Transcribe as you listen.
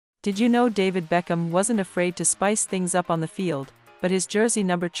Did you know David Beckham wasn't afraid to spice things up on the field, but his jersey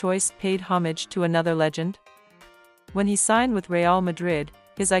number choice paid homage to another legend? When he signed with Real Madrid,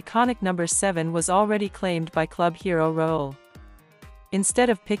 his iconic number 7 was already claimed by club hero Raul. Instead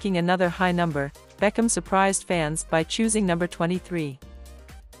of picking another high number, Beckham surprised fans by choosing number 23.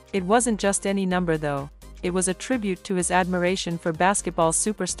 It wasn't just any number though, it was a tribute to his admiration for basketball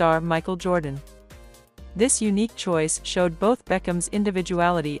superstar Michael Jordan. This unique choice showed both Beckham's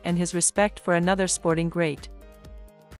individuality and his respect for another sporting great.